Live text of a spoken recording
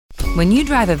When you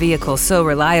drive a vehicle so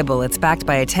reliable it's backed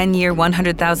by a 10-year,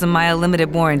 100,000-mile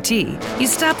limited warranty, you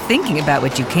stop thinking about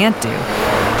what you can't do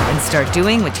and start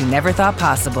doing what you never thought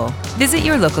possible. Visit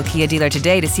your local Kia dealer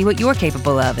today to see what you're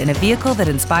capable of in a vehicle that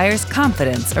inspires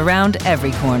confidence around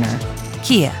every corner.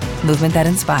 Kia, movement that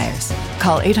inspires.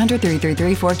 Call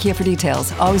 800-333-4KIA for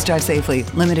details. Always drive safely.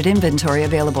 Limited inventory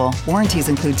available. Warranties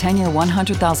include 10-year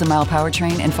 100,000-mile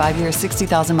powertrain and 5-year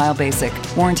 60,000-mile basic.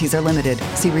 Warranties are limited.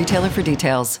 See retailer for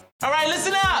details. All right,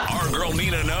 listen up. Our girl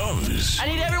Nina knows. I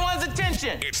need everyone's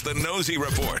attention. It's the Nosey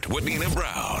Report with Nina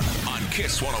Brown on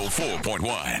Kiss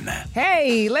 104.1.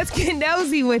 Hey, let's get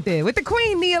nosy with it. With the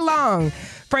queen, Nia Long.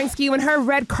 Frank Ski, when her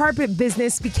red carpet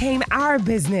business became our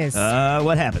business.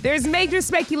 What happened? There's major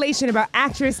speculation about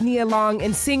actress Nia Long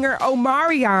and singer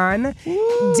Omarion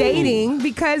dating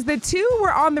because the two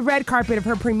were on the red carpet of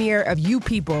her premiere of You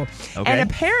People. Okay. And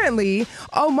apparently,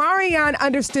 Omarion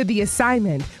understood the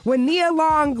assignment. When Nia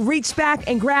Long reached back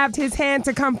and grabbed his hand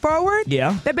to come forward,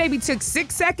 that baby took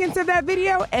 6 seconds of that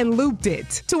video and looped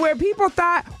it to where people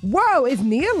thought, whoa, is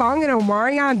Nia Long and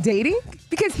Omarion dating?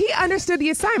 Because he understood the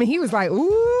assignment. He was like,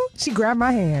 ooh, she grabbed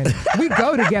my hand. We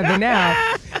go together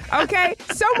now. Okay?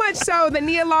 So much so that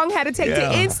Nia Long had to take to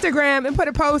Instagram and put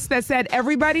a post that said,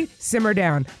 everybody, simmer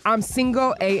down. I'm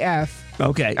single AF.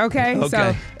 Okay.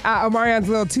 So Omarion's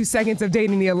little 2 seconds of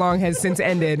dating Nia Long has since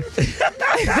ended.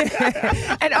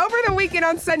 And over the weekend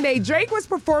on Sunday, Drake was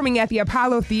performing at the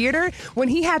Apollo Theater when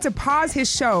he had to pause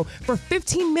his show for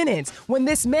 15 minutes when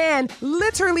this man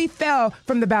literally fell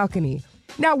from the balcony.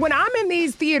 Now, when I'm in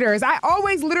these theaters, I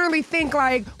always literally think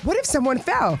like, what if someone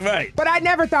fell? Right. But I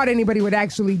never thought anybody would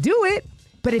actually do it.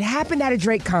 But it happened at a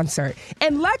Drake concert.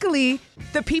 And luckily,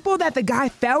 the people that the guy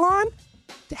fell on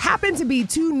happened to be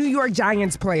 2 New York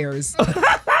Giants players.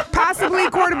 Possibly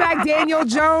quarterback Daniel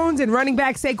Jones and running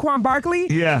back Saquon Barkley.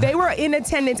 Yeah. They were in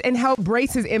attendance and helped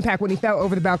brace his impact when he fell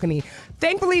over the balcony.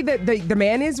 Thankfully, the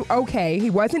man is okay. He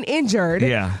wasn't injured.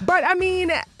 Yeah. But, I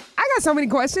mean, I got so many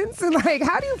questions. Like,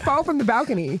 how do you fall from the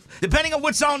balcony? Depending on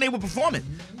what song they were performing.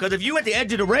 Because if you at the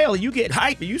edge of the rail and you get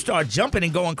hyped and you start jumping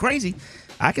and going crazy,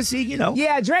 I can see,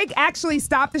 Yeah, Drake actually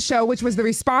stopped the show, which was the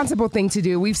responsible thing to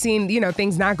do. We've seen,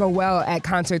 things not go well at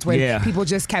concerts when people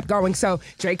just kept going. So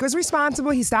Drake was responsible.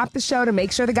 He stopped the show to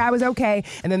make sure the guy was okay.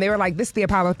 And then they were like, this is the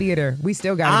Apollo Theater. We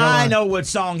still got to go on. I know what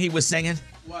song he was singing.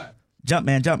 What?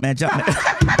 Jumpman, Jumpman, Jumpman.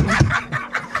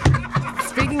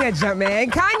 Speaking of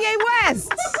Jumpman, Kanye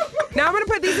West. Now, I'm going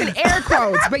to put these in air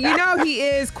quotes, but he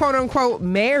is, quote unquote,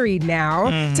 married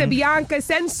now to Bianca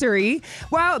Sensory.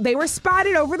 Well, they were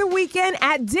spotted over the weekend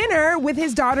at dinner with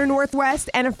his daughter, Northwest,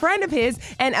 and a friend of his,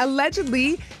 and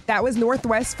allegedly that was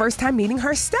Northwest's first time meeting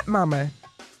her stepmama.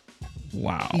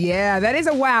 Wow. Yeah, that is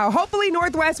a wow. Hopefully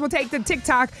Northwest will take to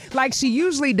TikTok like she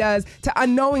usually does to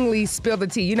unknowingly spill the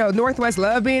tea. Northwest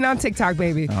love being on TikTok,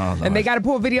 baby. Oh, and they got to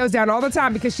pull videos down all the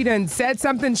time because she done said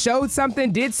something, showed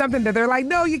something, did something that they're like,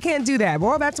 no, you can't do that.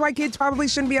 Well, that's why kids probably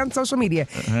shouldn't be on social media.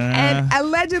 And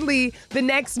allegedly, the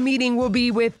next meeting will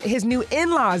be with his new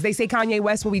in-laws. They say Kanye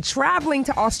West will be traveling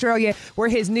to Australia where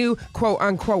his new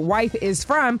quote-unquote wife is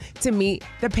from to meet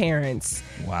the parents.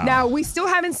 Wow. Now, we still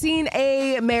haven't seen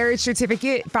a marriage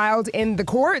certificate filed in the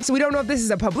court, so we don't know if this is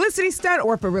a publicity stunt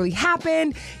or if it really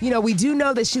happened. We do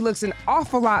know that she looks an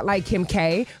awful lot like Kim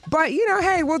K, but,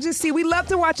 hey, we'll just see. We love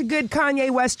to watch a good Kanye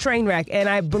West train wreck, and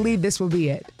I believe this will be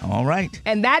it. All right.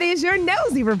 And that is your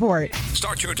Nosey Report.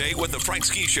 Start your day with the Frank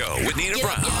Ski Show with Nina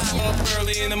Brown. Up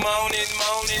early in the morning.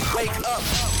 Wake up.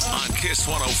 On Kiss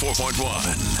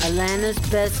 104.1. Atlanta's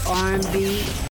best R&B